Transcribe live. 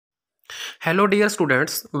Hello dear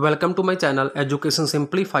students, welcome to my channel Education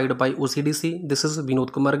Simplified by OCDC. This is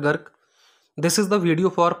Vinod Kumar Garg. This is the video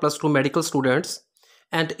for plus 2 medical students,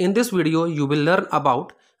 and in this video you will learn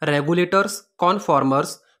about regulators,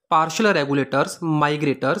 conformers, partial regulators,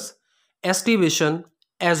 migrators, estivation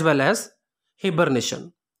as well as hibernation.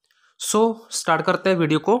 So start करते हैं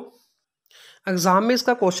video को। Exam में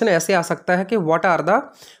इसका question ऐसे आ सकता है कि what are the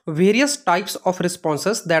various types of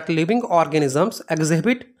responses that living organisms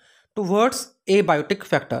exhibit towards abiotic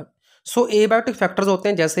factor. So abiotic factors होते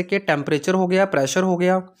हैं जैसे कि टेम्परेचर हो गया, प्रेशर हो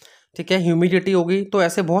गया, ठीक है, ह्यूमिडिटी होगी। तो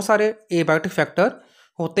ऐसे बहुत सारे एबायोटिक फैक्टर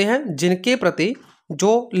होते हैं जिनके प्रति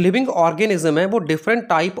जो लिविंग ऑर्गेनिज्म है वो different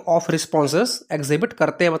type of responses exhibit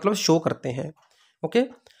करते हैं, मतलब शो करते हैं। Okay,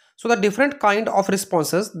 so the different kind of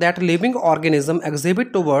responses that living organism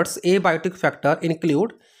exhibit towards abiotic factor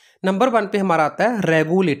include number 1 पे हमारा आता है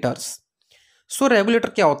रेगुलेटर्स। सो रेगुलेटर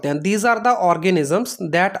क्या होते हैं? These are the organisms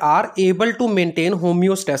that are able to maintain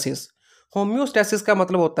homeostasis. Homeostasis का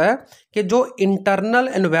मतलब होता है कि जो इंटरनल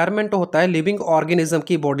एनवायरनमेंट होता है लिविंग ऑर्गेनिज्म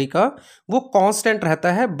की बॉडी का वो कांस्टेंट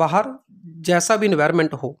रहता है, बाहर जैसा भी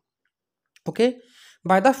इन्वायरमेंट हो। Okay,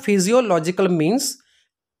 by the physiological means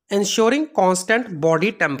ensuring constant body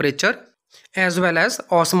temperature as well as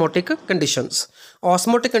osmotic conditions।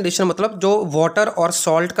 osmotic condition मतलब जो वाटर और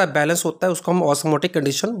सॉल्ट का बैलेंस होता है उसको हम osmotic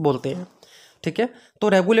condition बोलते हैं, ठीक है। तो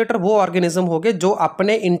रेगुलेटर वो ऑर्गेनिज्म हो गए जो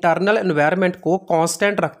अपने इंटरनल एनवायरनमेंट को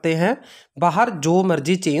कांस्टेंट रखते हैं, बाहर जो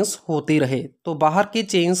मर्जी चेंज होती रहे। तो बाहर की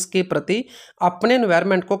चेंज के प्रति अपने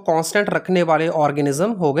एनवायरनमेंट को कांस्टेंट रखने वाले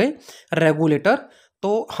ऑर्गेनिज्म हो गए रेगुलेटर।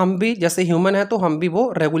 तो हम भी जैसे ह्यूमन है तो हम भी वो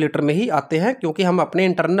रेगुलेटर में ही आते हैं, क्योंकि हम अपने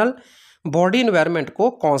इंटरनल बॉडी इन्वायरमेंट को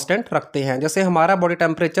कांस्टेंट रखते हैं। जैसे हमारा बॉडी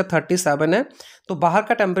टेम्परेचर 37 है तो बाहर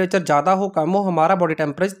का टेम्परेचर ज़्यादा हो कम हो, हमारा बॉडी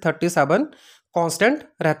टेम्परेचर 37 कांस्टेंट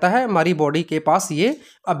रहता है। हमारी बॉडी के पास ये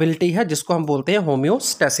एबिलिटी है जिसको हम बोलते हैं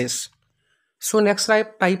होम्योस्टेसिस। सो नेक्स्ट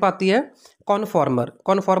टाइप आती है कॉन्फॉर्मर।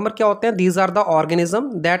 कॉन्फॉर्मर क्या होते हैं? These are the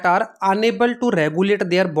organism that are unable to regulate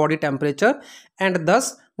their body temperature and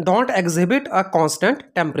दस don't exhibit a constant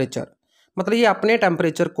temperature. मतलब ये अपने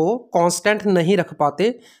टेम्परेचर को कांस्टेंट नहीं रख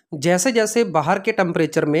पाते, जैसे जैसे बाहर के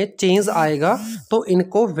टेम्परेचर में चेंज आएगा तो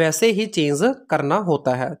इनको वैसे ही चेंज करना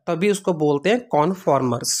होता है, तभी उसको बोलते हैं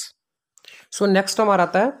कॉन्फॉर्मर्स। सो नेक्स्ट हमारा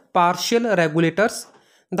आता है partial regulators.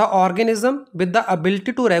 The organism with the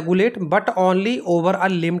ability to regulate but only over a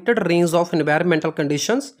limited range of environmental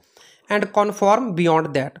conditions and conform beyond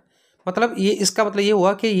that. मतलब ये इसका मतलब ये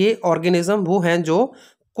हुआ कि ये ऑर्गेनिज्म वो हैं जो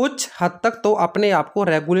कुछ हद तक तो अपने आप को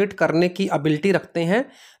रेगुलेट करने की एबिलिटी रखते हैं,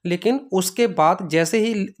 लेकिन उसके बाद जैसे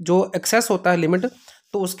ही जो एक्सेस होता है लिमिट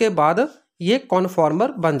तो उसके बाद ये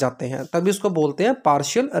कॉन्फॉर्मर बन जाते हैं, तभी उसको बोलते हैं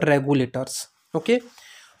पार्शियल रेगुलेटर्स। ओके,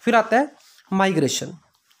 फिर आता है माइग्रेशन।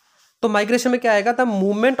 तो माइग्रेशन में क्या आएगा? The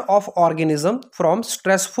movement of organism from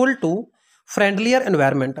stressful to फ्रेंडलियर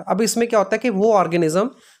environment. अब इसमें क्या होता है कि वो ऑर्गेनिज्म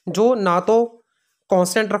जो ना तो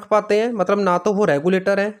कांस्टेंट रख पाते हैं, मतलब ना तो वो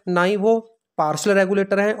रेगुलेटर है, ना ही वो पार्शियल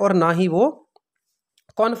रेगुलेटर है और ना ही वो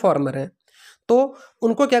कॉन्फॉर्मर है, तो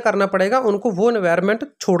उनको क्या करना पड़ेगा? उनको वो एनवायरनमेंट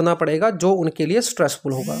छोड़ना पड़ेगा जो उनके लिए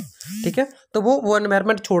स्ट्रेसफुल होगा, ठीक है। तो वो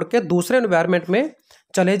एनवायरनमेंट छोड़ के दूसरे एनवायरनमेंट में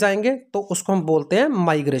चले जाएंगे, तो उसको हम बोलते हैं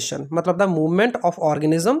माइग्रेशन। मतलब the movement of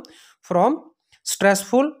organism from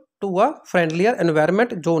stressful to a फ्रेंडलियर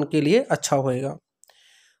environment जो उनके लिए अच्छा होएगा।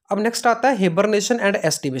 अब नेक्स्ट आता है हिबरनेशन एंड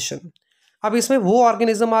एस्टिवेशन। अब इसमें वो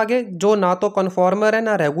ऑर्गेनिज्म आ गए जो ना तो कन्फॉर्मर है,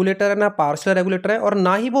 ना रेगुलेटर है, ना पार्शियल रेगुलेटर है, और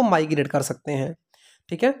ना ही वो माइग्रेट कर सकते हैं,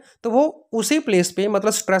 ठीक है। तो वो उसी प्लेस पे,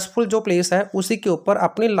 मतलब स्ट्रेसफुल जो प्लेस है उसी के ऊपर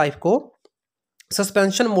अपनी लाइफ को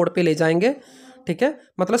सस्पेंशन मोड पे ले जाएंगे, ठीक है,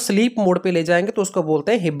 मतलब स्लीप मोड पे ले जाएंगे, तो उसको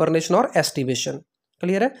बोलते हैं हिबरनेशन और एस्टिवेशन।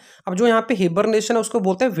 क्लियर है? अब जो यहाँ पे हिबरनेशन है उसको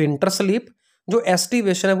बोलते हैं विंटर स्लीप, जो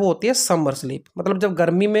एस्टिवेशन है वो होती है समर स्लीप। मतलब जब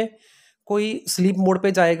गर्मी में कोई स्लीप मोड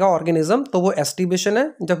पे जाएगा ऑर्गेनिज्म तो वो एस्टिवेशन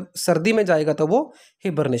है, जब सर्दी में जाएगा तो वो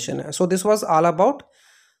हिबरनेशन है। So this was all about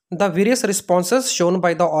the various responses shown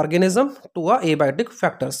by the organism to a abiotic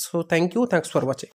factors. So thank you, thanks for watching.